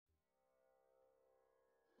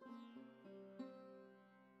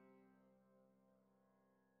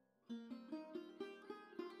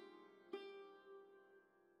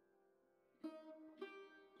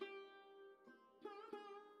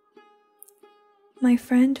My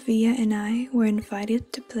friend Via and I were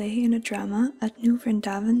invited to play in a drama at New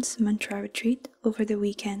Vrindavan's mantra retreat over the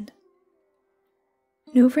weekend.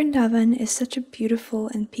 New Vrindavan is such a beautiful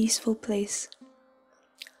and peaceful place.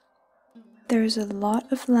 There is a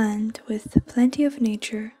lot of land with plenty of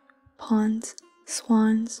nature, ponds,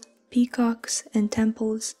 swans, peacocks, and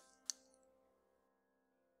temples.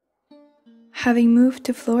 Having moved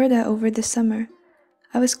to Florida over the summer,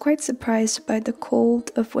 I was quite surprised by the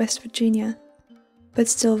cold of West Virginia, but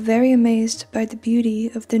still very amazed by the beauty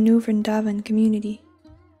of the New Vrindavan community.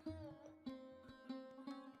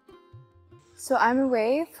 So I'm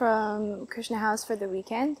away from Krishna House for the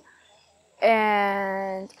weekend,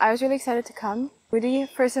 and I was really excited to come. Really,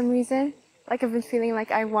 for some reason, like I've been feeling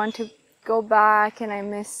like I want to go back, and I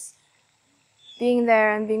miss being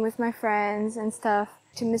there and being with my friends and stuff.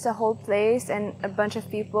 To miss a whole place and a bunch of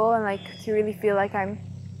people, and like to really feel like I'm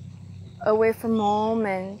away from home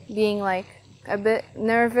and being like a bit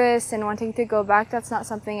nervous and wanting to go back. That's not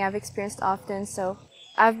something I've experienced often, so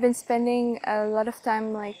I've been spending a lot of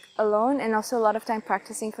time like alone and also a lot of time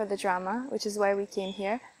practicing for the drama, which is why we came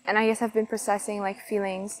here. And I guess I've been processing like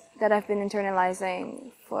feelings that I've been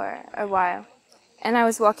internalizing for a while. And I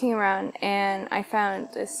was walking around and I found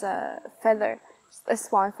this feather, a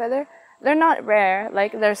swan feather. They're not rare,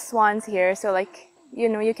 like there's swans here, so like, you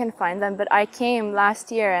know, you can find them. But I came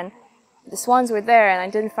last year and the swans were there and I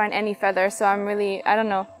didn't find any feathers, so I'm really, I don't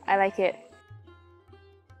know, I like it.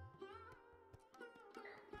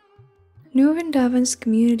 New Vrindavan's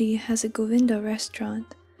community has a Govinda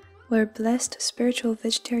restaurant where blessed spiritual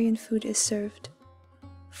vegetarian food is served.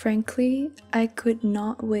 Frankly, I could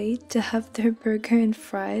not wait to have their burger and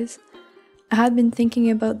fries. I had been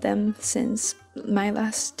thinking about them since my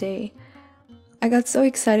last day. I got so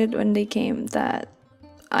excited when they came that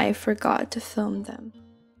I forgot to film them.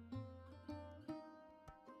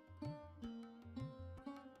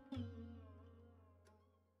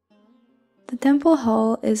 The temple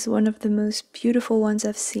hall is one of the most beautiful ones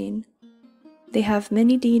I've seen. They have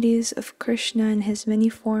many deities of Krishna in his many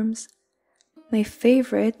forms. My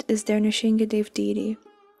favorite is their Nrsingadev deity,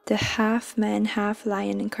 the half-man,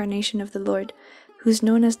 half-lion incarnation of the Lord, who's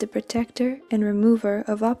known as the protector and remover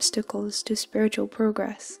of obstacles to spiritual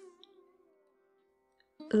progress.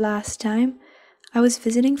 Last time, I was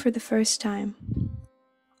visiting for the first time.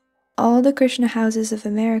 All the Krishna houses of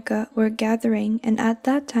America were gathering, and at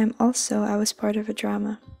that time also I was part of a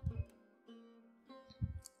drama.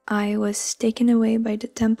 I was taken away by the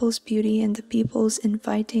temple's beauty and the people's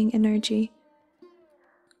inviting energy.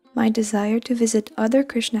 My desire to visit other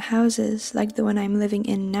Krishna houses, like the one I'm living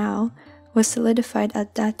in now, was solidified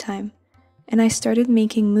at that time, and I started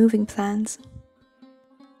making moving plans.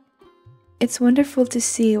 It's wonderful to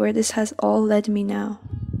see where this has all led me now.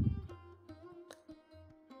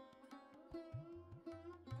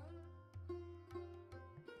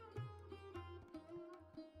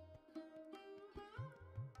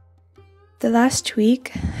 The last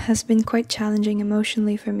week has been quite challenging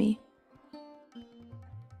emotionally for me.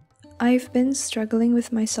 I've been struggling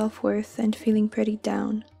with my self-worth and feeling pretty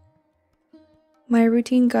down. My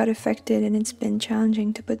routine got affected and it's been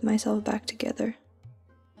challenging to put myself back together.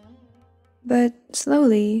 But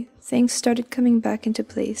slowly, things started coming back into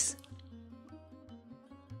place.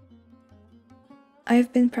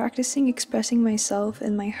 I've been practicing expressing myself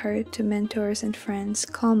and my heart to mentors and friends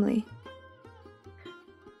calmly.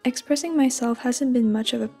 Expressing myself hasn't been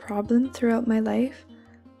much of a problem throughout my life,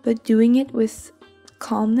 but doing it with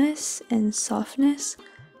calmness and softness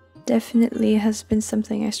definitely has been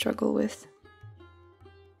something I struggle with.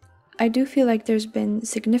 I do feel like there's been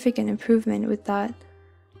significant improvement with that.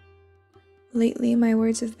 Lately, my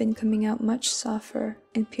words have been coming out much softer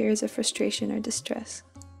in periods of frustration or distress.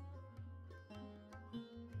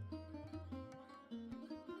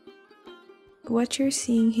 What you're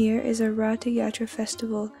seeing here is a Ratha Yatra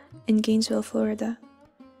festival in Gainesville, Florida.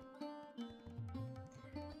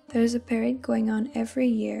 There's a parade going on every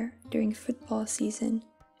year during football season,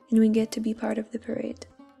 and we get to be part of the parade.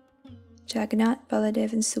 Jagannath,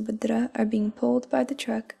 Baladev, and Subhadra are being pulled by the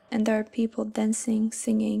truck, and there are people dancing,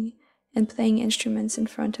 singing, and playing instruments in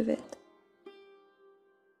front of it.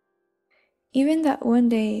 Even that one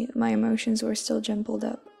day, my emotions were still jumbled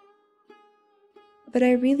up. But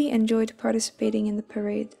I really enjoyed participating in the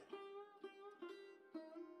parade.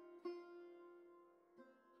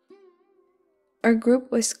 Our group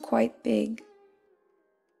was quite big.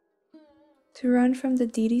 To run from the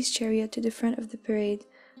deity's chariot to the front of the parade,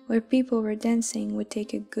 where people were dancing, would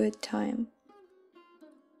take a good time.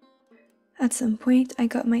 At some point, I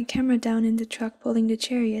got my camera down in the truck pulling the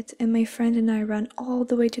chariot, and my friend and I ran all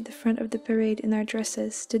the way to the front of the parade in our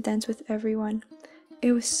dresses to dance with everyone.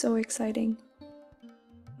 It was so exciting.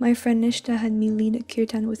 My friend Nishta had me lead a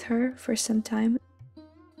kirtan with her for some time,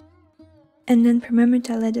 and then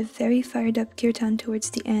Pramamrita led a very fired up kirtan towards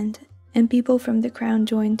the end, and people from the crowd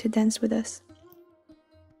joined to dance with us.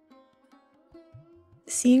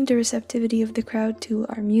 Seeing the receptivity of the crowd to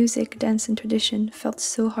our music, dance, and tradition felt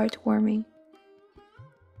so heartwarming.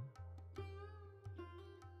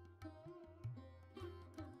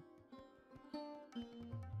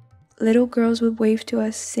 Little girls would wave to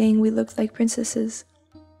us, saying we looked like princesses.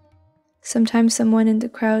 Sometimes someone in the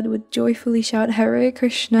crowd would joyfully shout Hare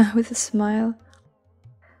Krishna with a smile.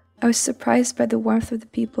 I was surprised by the warmth of the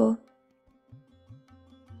people.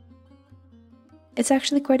 It's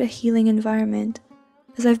actually quite a healing environment,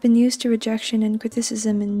 as I've been used to rejection and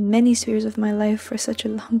criticism in many spheres of my life for such a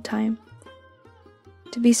long time.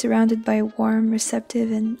 To be surrounded by warm,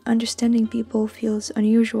 receptive, and understanding people feels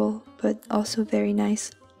unusual, but also very nice.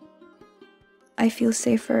 I feel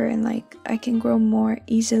safer and like I can grow more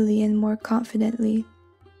easily and more confidently.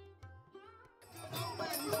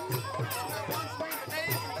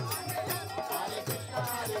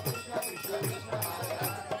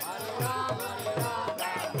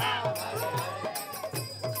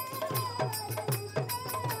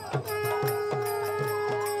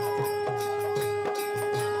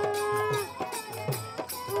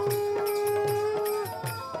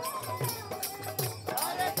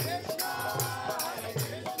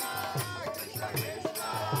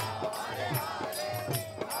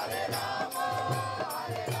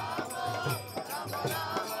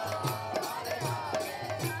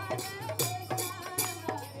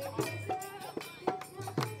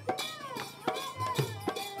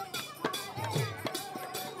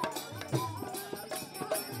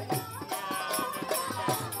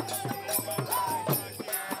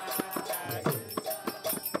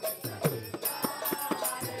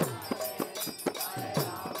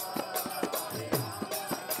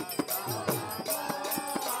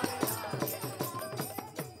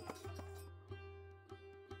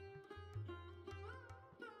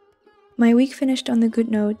 My week finished on a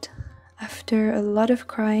good note. After a lot of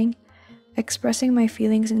crying, expressing my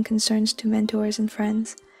feelings and concerns to mentors and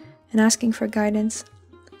friends, and asking for guidance,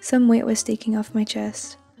 some weight was taken off my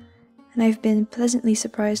chest, and I've been pleasantly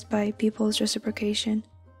surprised by people's reciprocation.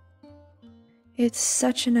 It's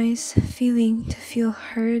such a nice feeling to feel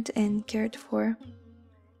heard and cared for.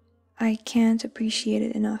 I can't appreciate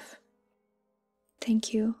it enough.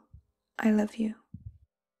 Thank you. I love you.